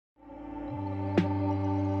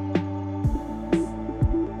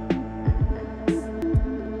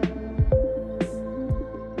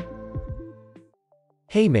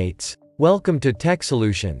Hey mates, welcome to Tech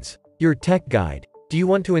Solutions, your tech guide. Do you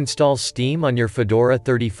want to install Steam on your Fedora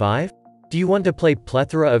 35? Do you want to play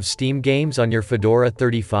plethora of Steam games on your Fedora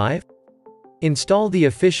 35? Install the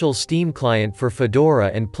official Steam client for Fedora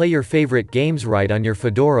and play your favorite games right on your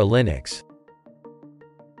Fedora Linux.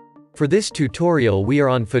 For this tutorial we are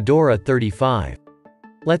on Fedora 35.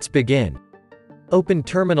 Let's begin. Open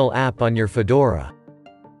Terminal app on your Fedora.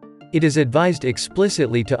 It is advised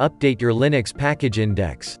explicitly to update your Linux package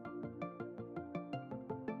index.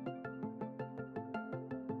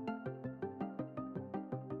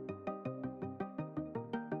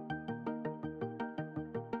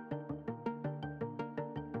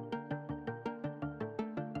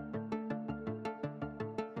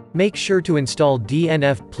 Make sure to install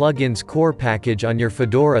DNF Plugins core package on your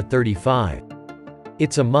Fedora 35.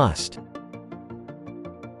 It's a must.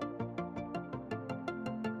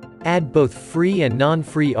 Add both free and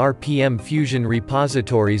non-free RPM Fusion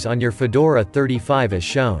repositories on your Fedora 35 as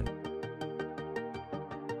shown.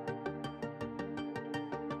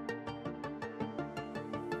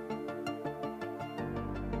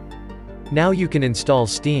 Now you can install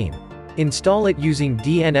Steam. Install it using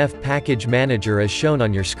DNF Package Manager as shown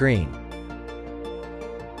on your screen.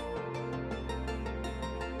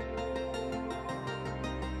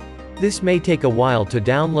 This may take a while to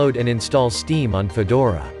download and install Steam on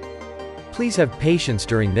Fedora. Please have patience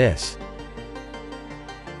during this.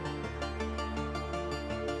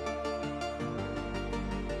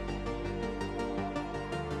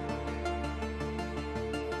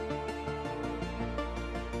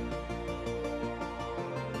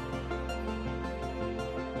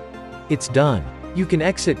 It's done. You can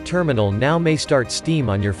exit terminal now. May start Steam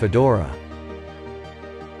on your Fedora.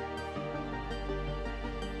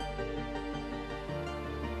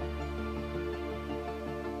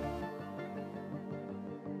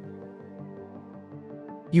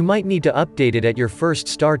 You might need to update it at your first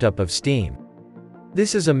startup of Steam.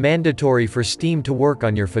 This is a mandatory for Steam to work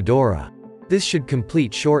on your Fedora. This should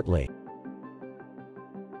complete shortly.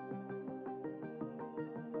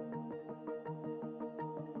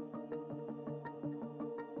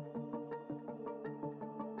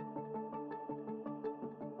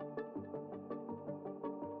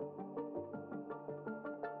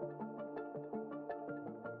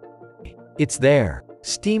 It's there.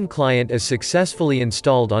 Steam client is successfully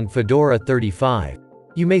installed on Fedora 35.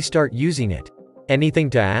 You may start using it. Anything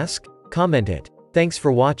to ask? Comment it. Thanks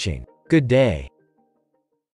for watching. Good day.